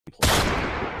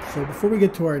So before we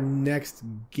get to our next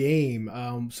game,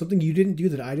 something you didn't do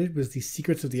that I did was the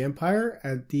Secrets of the Empire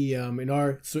at the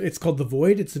so it's called The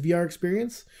Void. It's a VR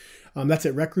experience. That's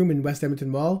at Rec Room in West Edmonton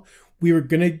Mall. We were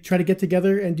gonna try to get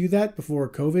together and do that before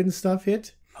COVID and stuff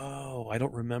hit. Oh, I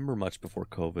don't remember much before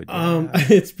COVID.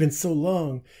 It's been so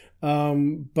long.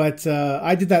 But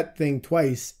I did that thing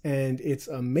twice, and it's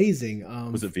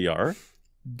amazing. Was it VR?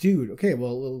 Dude, okay,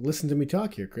 well, listen to me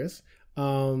talk here, Chris.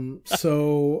 I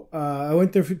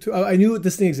went there I knew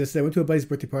this thing existed. I went to a buddy's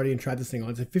birthday party and tried this thing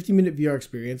on. It's a 50-minute VR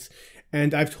experience,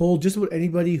 and I've told just about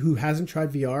anybody who hasn't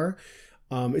tried VR,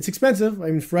 it's expensive.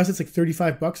 I mean, for us, it's like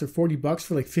 $35 or $40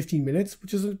 for like 15 minutes,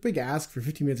 which is a big ask for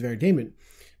 15 minutes of entertainment.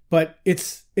 But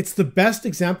it's the best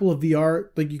example of VR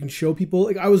like you can show people.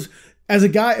 Like I was as a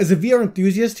VR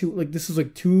enthusiast who like this is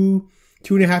like two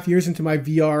and a half years into my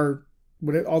VR,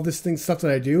 all this stuff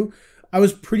that I do. I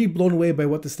was pretty blown away by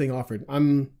what this thing offered.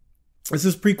 This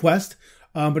is pre-Quest,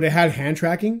 but it had hand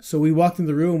tracking. So we walked in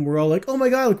the room, we're all like, "Oh my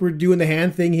god!" Like we're doing the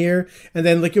hand thing here, and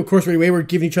then like of course right away we're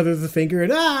giving each other the finger,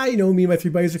 and me and my three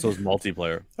buddies. So it's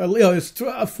multiplayer. It's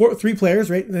three players,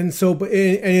 right? And so,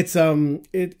 it's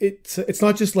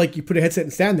not just like you put a headset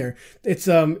and stand there. It's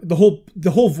the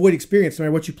whole Void experience. No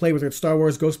matter what you play, whether it's Star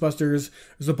Wars, Ghostbusters,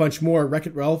 there's a bunch more,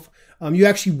 Wreck-It Ralph. You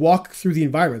actually walk through the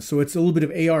environment, so it's a little bit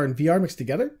of AR and VR mixed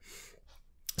together.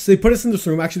 So they put us in this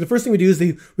room. Actually, the first thing we do is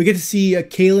we get to see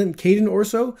Caden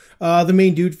Orso, the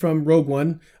main dude from Rogue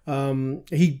One.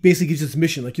 He basically gives us a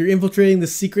mission. Like you're infiltrating the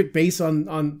secret base on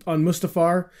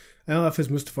Mustafar. I don't know if it's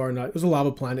Mustafar or not. It was a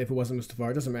lava planet. If it wasn't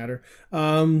Mustafar, it doesn't matter.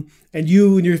 And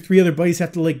you and your three other buddies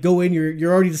have to like go in.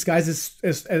 You're already disguised as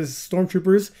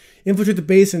stormtroopers, infiltrate the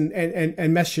base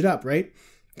and mess shit up, right?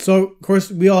 So of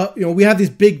course we all we have these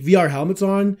big VR helmets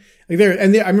on. I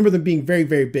remember them being very,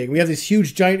 very big. We have these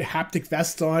huge giant haptic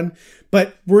vests on,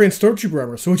 but we're in stormtrooper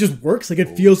armor, so it just works. Like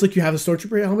it feels like you have a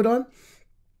stormtrooper helmet on.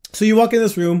 So you walk in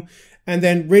this room, and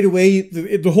then right away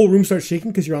the whole room starts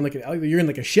shaking because you're in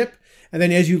like a ship. And then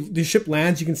the ship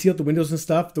lands, you can see out the windows and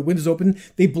stuff. The windows open,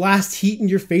 they blast heat in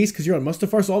your face because you're on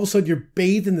Mustafar. So all of a sudden you're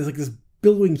bathed in this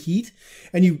billowing heat,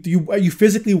 and you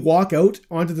physically walk out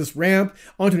onto this ramp,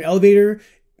 onto an elevator.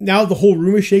 Now the whole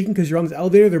room is shaking because you're on this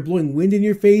elevator. They're blowing wind in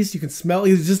your face. You can smell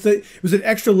it. It was an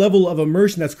extra level of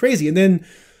immersion that's crazy. And then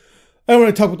I don't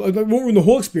want to talk about, I won't ruin the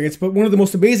whole experience, but one of the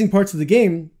most amazing parts of the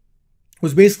game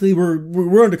was basically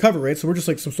we're undercover, right? So we're just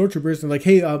like some stormtroopers and like,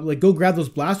 hey, like go grab those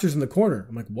blasters in the corner.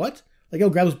 I'm like, what? Like, I'll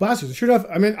grab those blasters. And sure enough,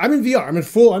 I'm in VR.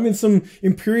 I'm in some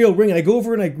Imperial ring, and I go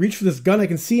over and I reach for this gun I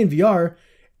can see in VR,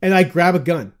 and I grab a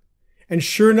gun. And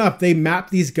sure enough, they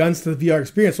map these guns to the VR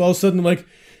experience. So all of a sudden, I'm like,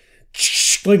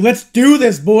 let's do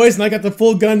this, boys. And I got the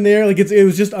full gun there. Like it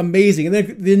was just amazing. And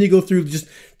then you go through just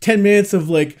 10 minutes of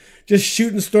like just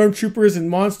shooting stormtroopers and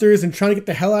monsters and trying to get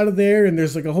the hell out of there. And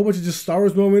there's like a whole bunch of just Star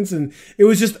Wars moments. And it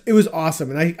was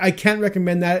awesome. And I can't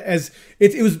recommend that as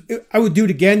I would do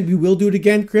it again. We will do it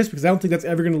again, Chris, because I don't think that's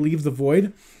ever going to leave the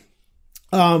void.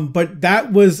 But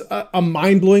that was a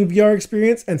mind-blowing VR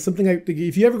experience, and something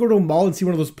if you ever go to a mall and see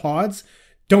one of those pods,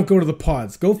 don't go to the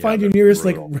pods. Go find your nearest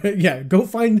go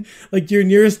find like your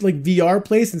nearest like VR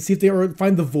place and see if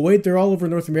find the Void. They're all over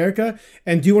North America,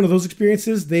 and do one of those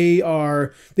experiences. They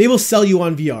will sell you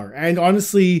on VR. And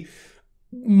honestly,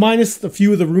 minus a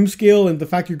few of the room scale and the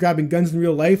fact you're grabbing guns in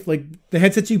real life, like the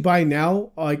headsets you buy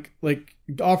now, like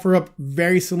offer up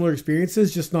very similar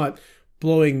experiences, just not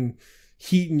blowing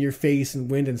heat in your face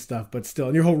and wind and stuff, but still,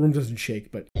 and your whole room doesn't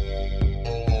shake, but